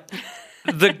that, right?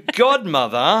 The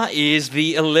Godmother is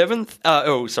the 11th.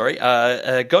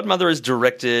 Godmother is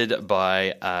directed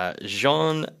by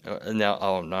Jean. Now,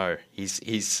 oh no, he's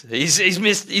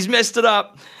messed it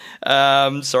up.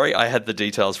 Sorry, I had the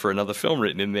details for another film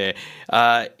written in there.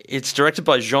 It's directed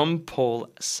by Jean-Paul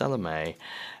Salomé.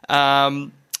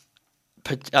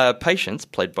 Patience,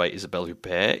 played by Isabelle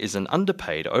Huppert, is an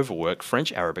underpaid, overworked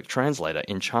French-Arabic translator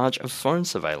in charge of phone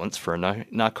surveillance for a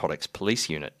narcotics police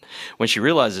unit. When she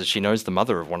realizes she knows the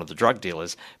mother of one of the drug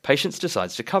dealers, Patience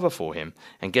decides to cover for him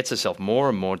and gets herself more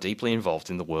and more deeply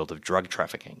involved in the world of drug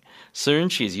trafficking. Soon,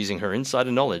 she is using her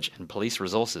insider knowledge and police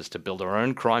resources to build her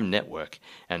own crime network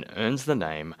and earns the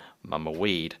name Mama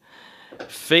Weed.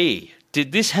 Fee,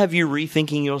 did this have you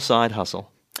rethinking your side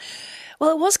hustle? Well,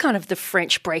 it was kind of the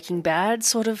French Breaking Bad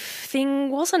sort of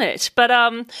thing, wasn't it? But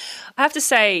I have to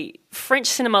say, French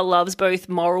cinema loves both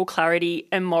moral clarity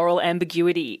and moral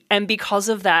ambiguity. And because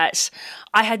of that,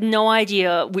 I had no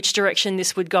idea which direction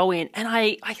this would go in. And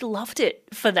I loved it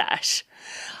for that.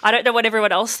 I don't know what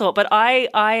everyone else thought, but I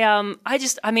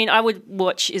would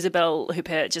watch Isabelle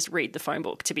Huppert just read the phone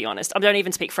book, to be honest. I don't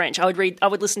even speak French. I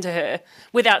would listen to her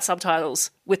without subtitles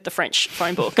with the French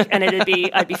phone book, and I'd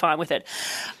be fine with it.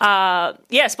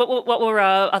 Yes, but what were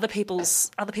other people's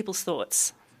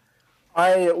thoughts?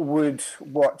 I would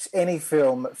watch any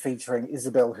film featuring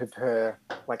Isabelle Huppert,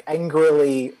 like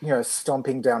angrily,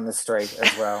 stomping down the street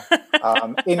as well,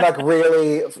 in like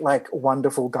really like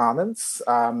wonderful garments.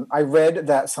 I read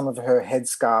that some of her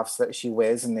headscarves that she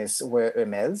wears in this were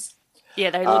Hermes. Yeah,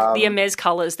 they look the Hermes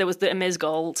colours. There was the Hermes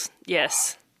gold.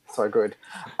 Yes. So good.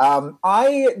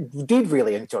 I did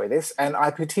really enjoy this, and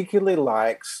I particularly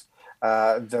liked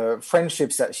the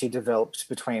friendships that she developed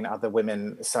between other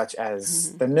women, such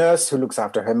as the nurse who looks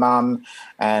after her mum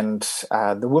and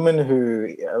the woman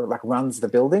who runs the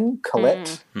building,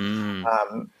 Colette.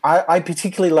 I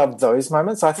particularly loved those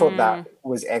moments. I thought that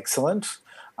was excellent.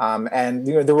 And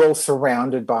they're all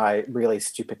surrounded by really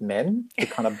stupid men who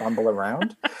kind of bumble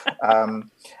around.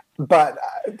 But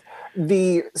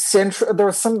there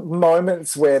were some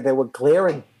moments where there were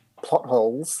glaring plot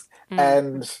holes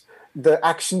and the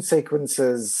action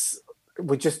sequences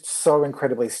were just so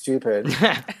incredibly stupid.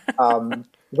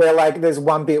 Where there's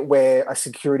one bit where a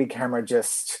security camera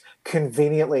just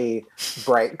conveniently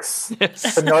breaks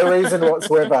for no reason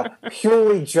whatsoever,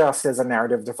 purely just as a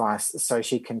narrative device so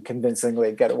she can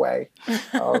convincingly get away.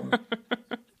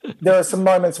 There are some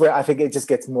moments where I think it just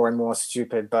gets more and more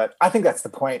stupid, but I think that's the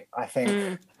point. I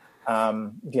think,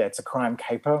 it's a crime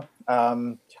caper.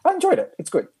 I enjoyed it. It's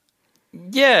good.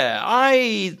 Yeah,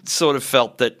 I sort of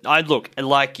felt that,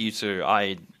 like you two,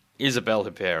 Isabelle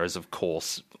Huppert is, of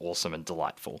course, awesome and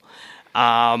delightful.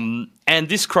 And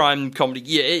this crime comedy,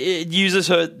 it uses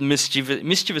her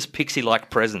mischievous pixie-like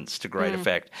presence to great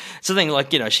effect. Something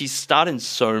she's starred in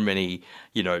so many,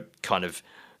 kind of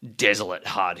desolate,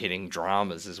 hard-hitting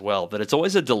dramas as well, that it's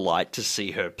always a delight to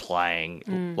see her playing,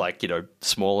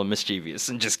 small and mischievous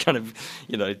and just kind of,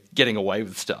 getting away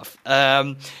with stuff.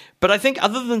 But I think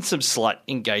other than some slight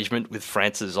engagement with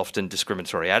France's often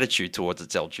discriminatory attitude towards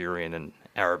its Algerian and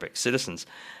Arabic citizens,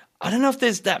 I don't know if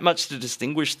there's that much to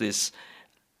distinguish this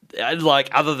like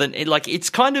other than like it's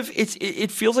kind of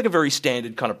it feels like a very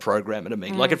standard kind of programmer to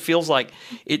me. Like it feels like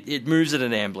it moves at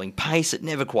an ambling pace. It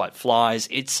never quite flies.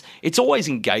 It's always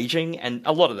engaging, and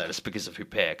a lot of that is because of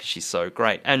Huppert, because she's so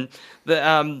great. And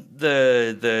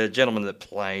the gentleman that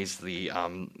plays the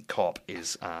cop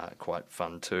is quite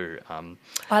fun too.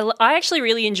 I actually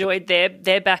really enjoyed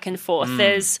their back and forth.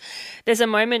 There's a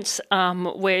moment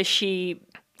where she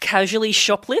casually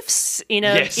shoplifts in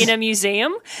a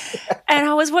museum, and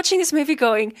I was watching this movie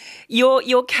going,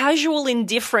 your casual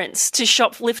indifference to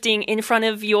shoplifting in front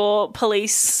of your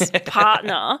police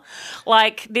partner,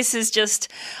 like this is just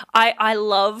I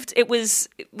loved it. Was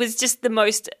just the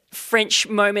most French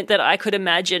moment that I could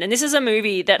imagine. And this is a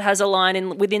movie that has a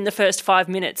line within the first 5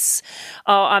 minutes,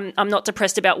 oh, I'm not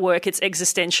depressed about work, it's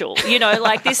existential. You know,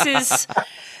 like this is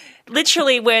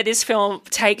literally where this film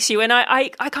takes you, and I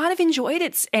kind of enjoyed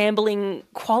its ambling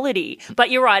quality.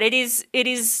 But you're right, it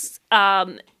is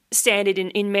standard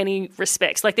in many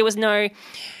respects. Like there was no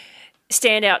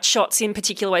standout shots in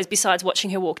particular ways besides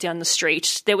watching her walk down the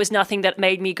street. There was nothing that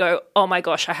made me go, oh my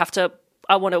gosh,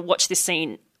 I want to watch this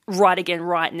scene right again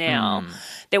right now.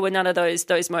 There were none of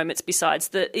those moments besides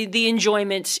the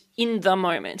enjoyment in the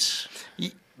moment.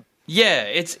 Yeah,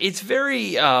 it's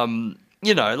very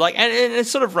you know, like, and it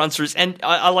sort of runs through, and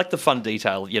I like the fun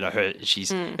detail, you know,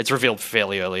 it's revealed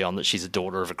fairly early on that she's a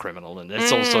daughter of a criminal, and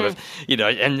it's all sort of, you know,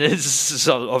 and it's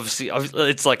so obviously,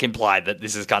 it's like implied that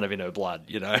this is kind of in her blood,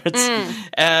 you know,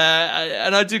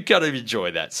 and I do kind of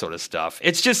enjoy that sort of stuff.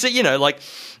 It's just that, you know, like,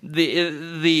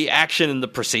 the action and the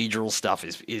procedural stuff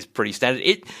is pretty standard.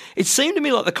 It seemed to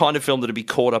me like the kind of film that'd be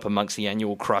caught up amongst the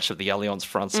annual crush of the Alliance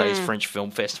Francaise French Film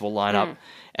Festival lineup,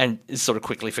 and is sort of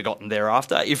quickly forgotten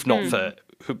thereafter, if not for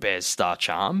Huppert's star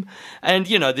charm. And,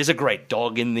 you know, there's a great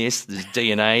dog in this. There's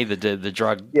DNA, the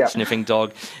drug-sniffing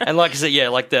dog. And like I said, yeah,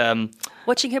 like the...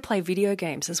 watching her play video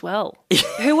games as well.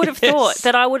 Who would have thought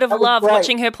that I would have loved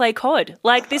watching her play COD?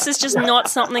 Like, this is just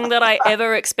not something that I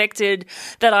ever expected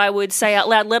that I would say out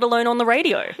loud, let alone on the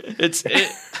radio.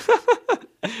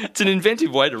 It's an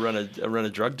inventive way to run a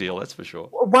drug deal, that's for sure.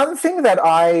 One thing that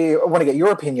I want to get your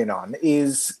opinion on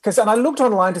is, and I looked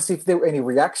online to see if there were any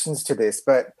reactions to this,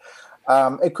 but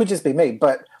it could just be me.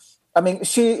 But, I mean,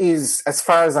 she is, as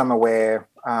far as I'm aware,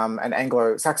 an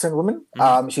Anglo-Saxon woman.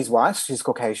 She's white, she's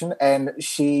Caucasian, and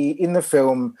she, in the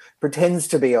film, pretends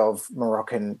to be of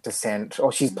Moroccan descent,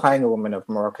 or she's playing a woman of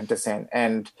Moroccan descent.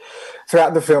 And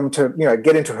throughout the film, to, you know,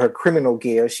 get into her criminal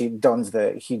gear, she dons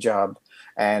the hijab,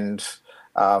 and...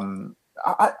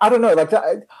 I don't know, like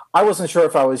that, I wasn't sure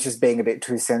if I was just being a bit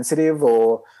too sensitive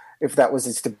or if that was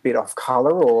just a bit off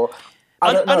colour, or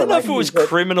I don't know if it was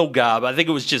criminal garb. I think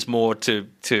it was just more to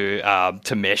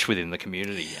mesh within the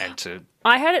community and to.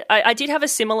 I did have a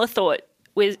similar thought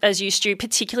as you, Stu,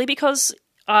 particularly because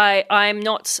I'm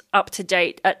not up to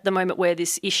date at the moment where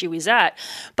this issue is at,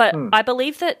 but I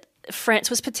believe that France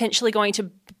was potentially going to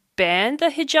ban the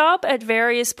hijab at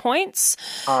various points.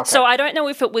 Okay. So I don't know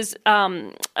if it was,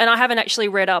 and I haven't actually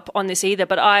read up on this either,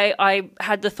 but I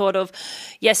had the thought of,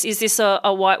 yes, is this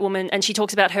a white woman? And she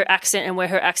talks about her accent and where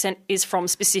her accent is from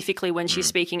specifically when she's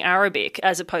speaking Arabic,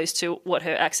 as opposed to what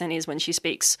her accent is when she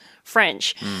speaks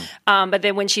French. But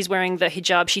then when she's wearing the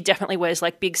hijab, she definitely wears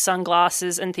like big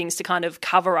sunglasses and things to kind of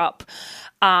cover up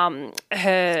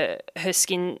her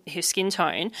skin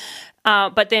tone.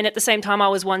 But then at the same time, I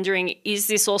was wondering, is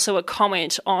this also a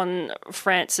comment on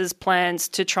France's plans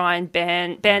to try and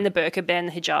ban the burqa, ban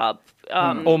the hijab?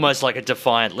 Almost like a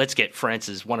defiant, let's get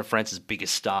one of France's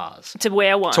biggest stars to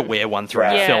wear one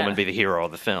throughout the film and be the hero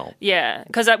of the film. Yeah,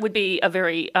 because that would be a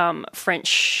very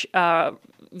French,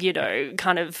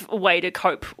 kind of way to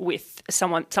cope with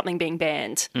something being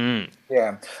banned.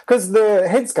 Yeah, because the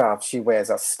headscarves she wears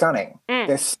are stunning.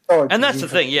 They're so and that's the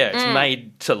thing, it's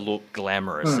made to look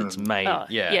glamorous. It's made,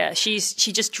 she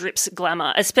just drips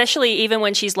glamour, especially even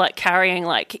when she's like carrying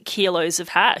like kilos of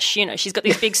hash. You know, she's got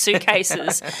these big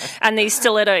suitcases and these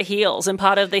stiletto heels, and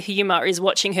part of the humour is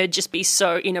watching her just be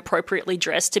so inappropriately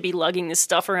dressed to be lugging this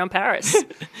stuff around Paris.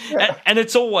 and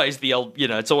it's always the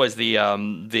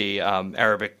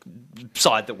Arabic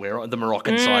side that we're on, the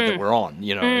Moroccan side that we're on.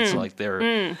 You know, it's like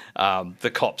they're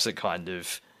the cops are kind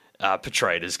of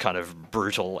portrayed as kind of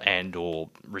brutal and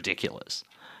or ridiculous.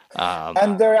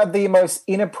 And there are the most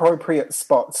inappropriate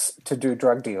spots to do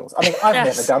drug deals. I mean, I've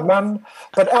never done one,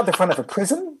 but out the front of a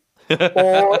prison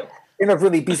or in a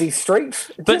really busy street.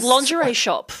 But lingerie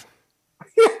shop.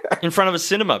 In front of a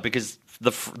cinema, because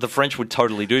the French would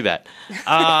totally do that.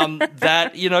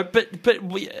 But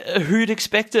who'd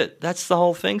expect it? That's the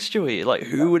whole thing, Stewie. Like,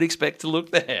 who would expect to look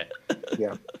there?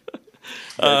 Yeah.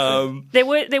 There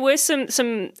were some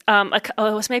it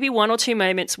was maybe one or two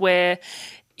moments where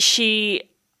she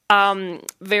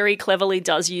very cleverly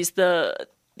does use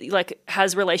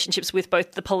has relationships with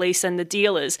both the police and the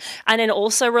dealers, and then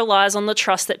also relies on the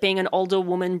trust that being an older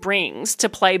woman brings to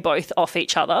play both off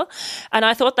each other. And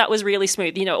I thought that was really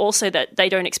smooth. Also that they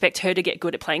don't expect her to get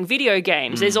good at playing video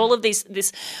games. There's all of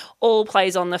this all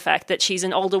plays on the fact that she's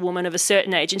an older woman of a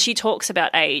certain age, and she talks about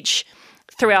age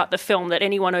throughout the film, that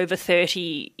anyone over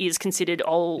 30 is considered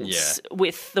old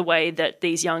with the way that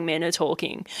these young men are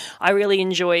talking. I really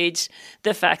enjoyed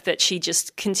the fact that she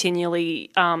just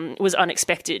continually was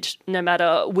unexpected, no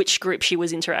matter which group she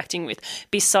was interacting with,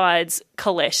 besides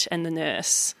Colette and the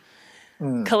nurse.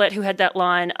 Colette, who had that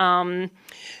line,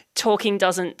 talking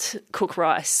doesn't cook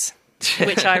rice,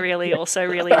 which I also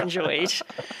really enjoyed,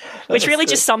 which really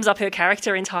just sums up her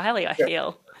character entirely, I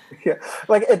feel. Yeah,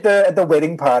 like at the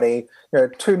wedding party,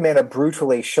 two men are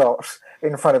brutally shot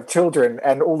in front of children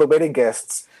and all the wedding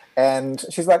guests, and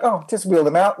she's like, "Oh, just wheel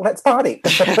them out, let's party."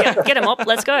 Get them up,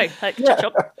 let's go. Chop,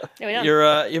 chop. There we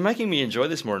are. You're making me enjoy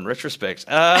this more in retrospect.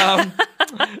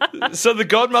 So The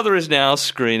Godmother is now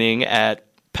screening at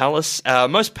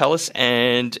most Palace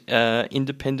and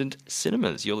independent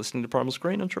cinemas. You're listening to Primal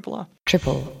Screen on Triple R.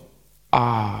 Triple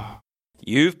R.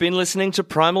 You've been listening to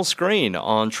Primal Screen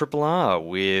on Triple R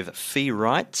with Fee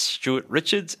Wright, Stuart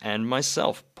Richards, and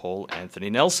myself, Paul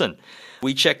Anthony Nelson.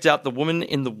 We checked out The Woman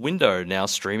in the Window, now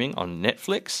streaming on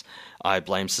Netflix, I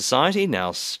Blame Society,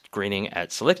 now screening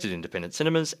at selected independent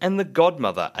cinemas, and The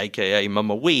Godmother, aka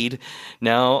Mama Weed,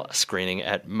 now screening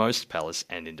at most Palace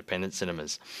and independent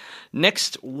cinemas.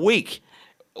 Next week,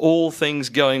 all things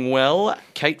going well,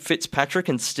 Kate Fitzpatrick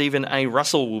and Stephen A.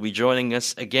 Russell will be joining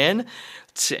us again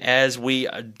as we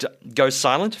go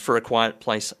silent for A Quiet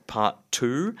Place Part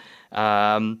 2.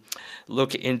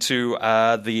 Look into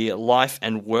the life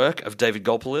and work of David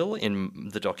Gulpilil in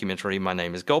the documentary My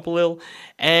Name is Gulpilil,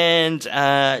 and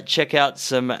check out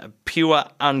some pure,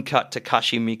 uncut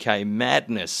Takashi Miike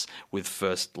madness with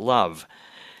First Love.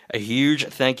 A huge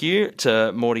thank you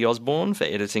to Morty Osborne for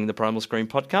editing the Primal Screen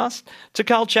podcast, to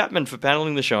Carl Chapman for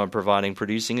paneling the show and providing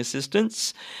producing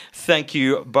assistance. Thank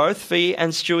you both, Fee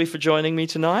and Stewie, for joining me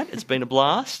tonight. It's been a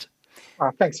blast.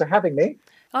 Thanks for having me.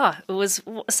 It was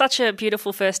such a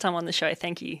beautiful first time on the show.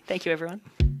 Thank you. Thank you, everyone.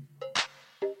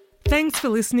 Thanks for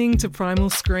listening to Primal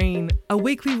Screen, a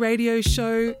weekly radio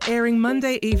show airing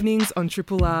Monday evenings on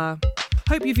Triple R.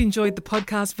 Hope you've enjoyed the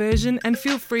podcast version, and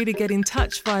feel free to get in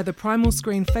touch via the Primal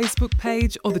Screen Facebook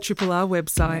page or the Triple R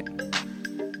website.